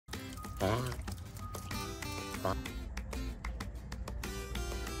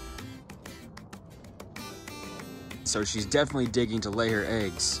So she's definitely digging to lay her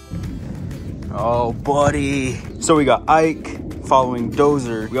eggs. Oh, buddy. So we got Ike following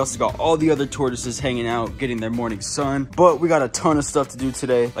Dozer. We also got all the other tortoises hanging out, getting their morning sun. But we got a ton of stuff to do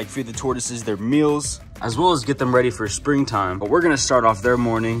today, like feed the tortoises their meals, as well as get them ready for springtime. But we're gonna start off their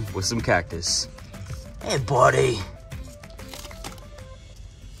morning with some cactus. Hey, buddy.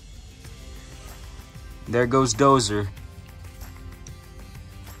 There goes Dozer.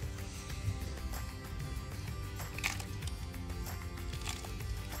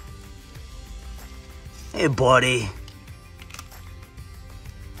 Hey, buddy.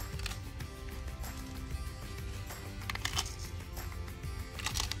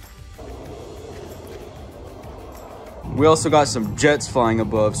 We also got some jets flying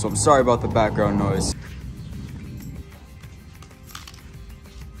above, so I'm sorry about the background noise.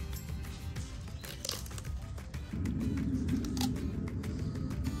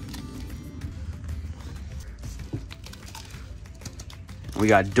 We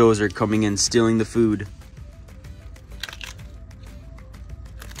got Dozer coming in, stealing the food.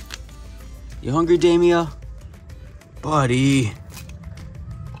 You hungry, Damia? Buddy.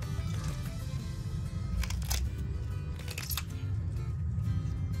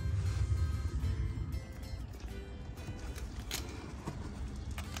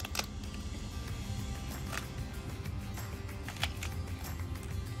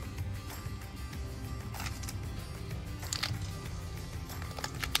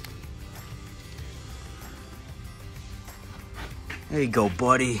 There you go,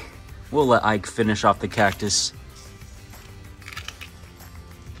 buddy. We'll let Ike finish off the cactus.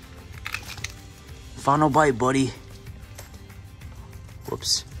 Final bite, buddy.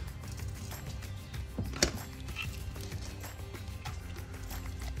 Whoops.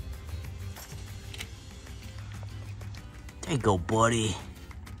 There you go, buddy.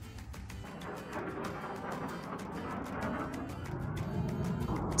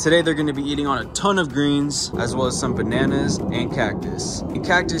 Today they're going to be eating on a ton of greens, as well as some bananas and cactus. And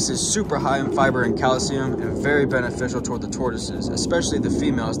cactus is super high in fiber and calcium and very beneficial toward the tortoises, especially the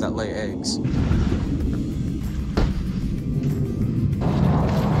females that lay eggs.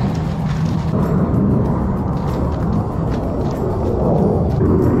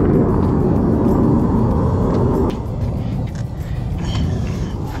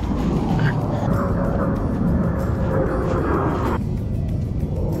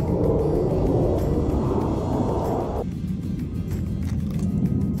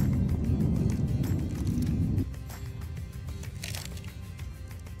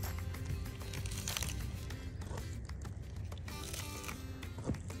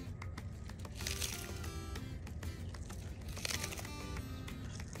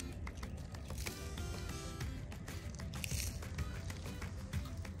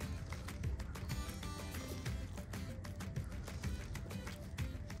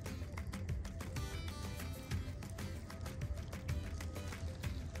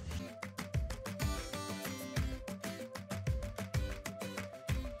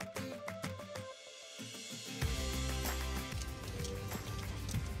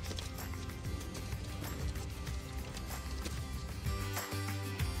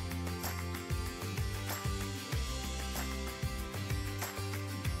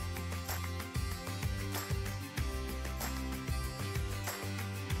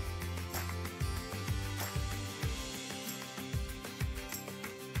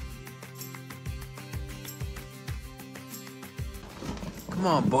 Come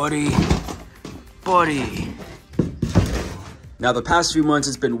on, buddy. Buddy. Now, the past few months,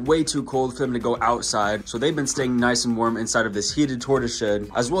 it's been way too cold for them to go outside, so they've been staying nice and warm inside of this heated tortoise shed,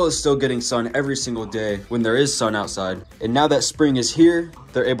 as well as still getting sun every single day when there is sun outside. And now that spring is here,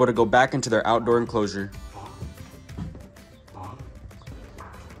 they're able to go back into their outdoor enclosure.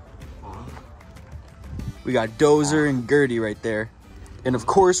 We got Dozer and Gertie right there. And of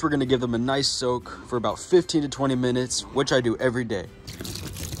course, we're gonna give them a nice soak for about 15 to 20 minutes, which I do every day.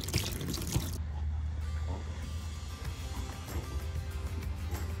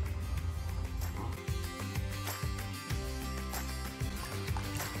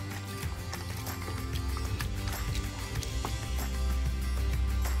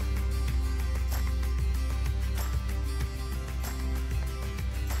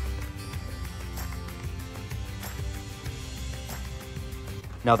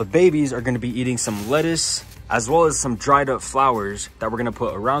 Now the babies are going to be eating some lettuce as well as some dried up flowers that we're going to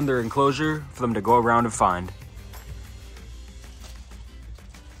put around their enclosure for them to go around and find.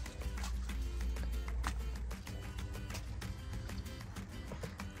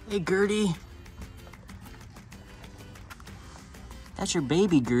 Hey, Gertie. That's your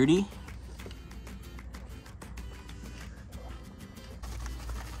baby, Gertie.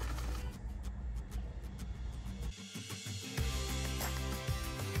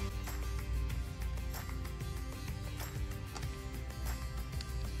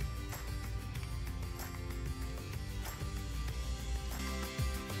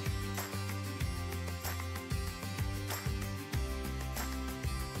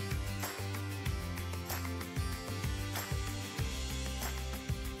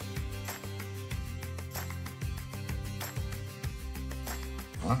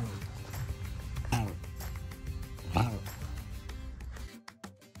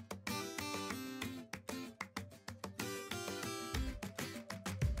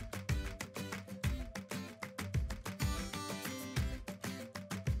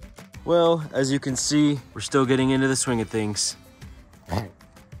 Well, as you can see, we're still getting into the swing of things.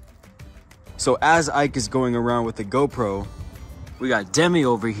 So as Ike is going around with the GoPro, we got Demi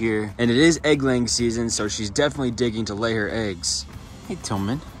over here, and it is egg laying season, so she's definitely digging to lay her eggs. Hey,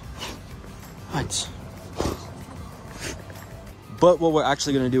 Tillman. What? But what we're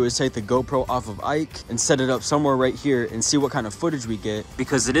actually gonna do is take the GoPro off of Ike and set it up somewhere right here and see what kind of footage we get,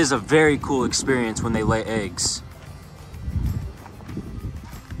 because it is a very cool experience when they lay eggs.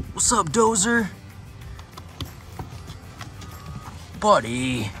 What's up, Dozer?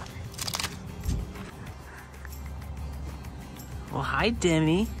 Buddy. Well, hi,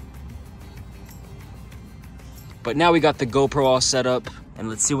 Demi. But now we got the GoPro all set up, and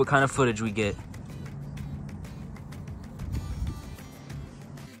let's see what kind of footage we get.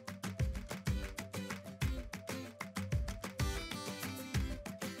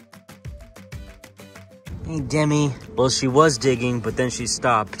 Hey, Demi. Well, she was digging, but then she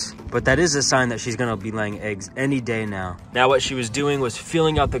stopped. But that is a sign that she's gonna be laying eggs any day now. Now what she was doing was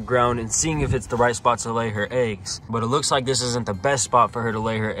feeling out the ground and seeing if it's the right spot to lay her eggs. But it looks like this isn't the best spot for her to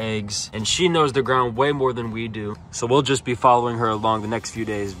lay her eggs. And she knows the ground way more than we do. So we'll just be following her along the next few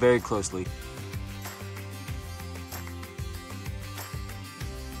days very closely.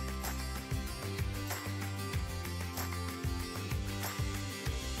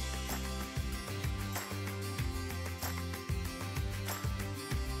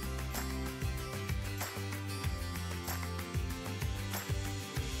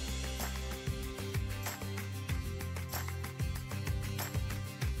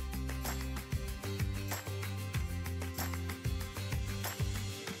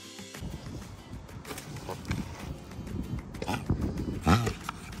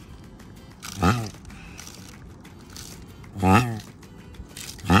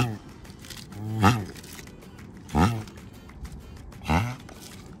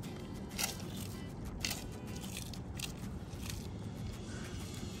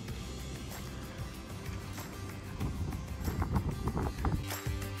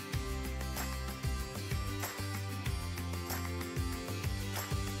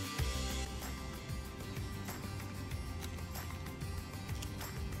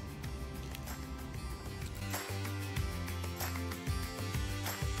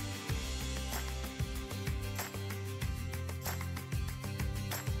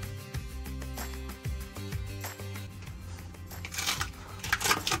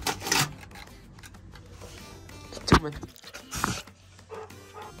 Come on.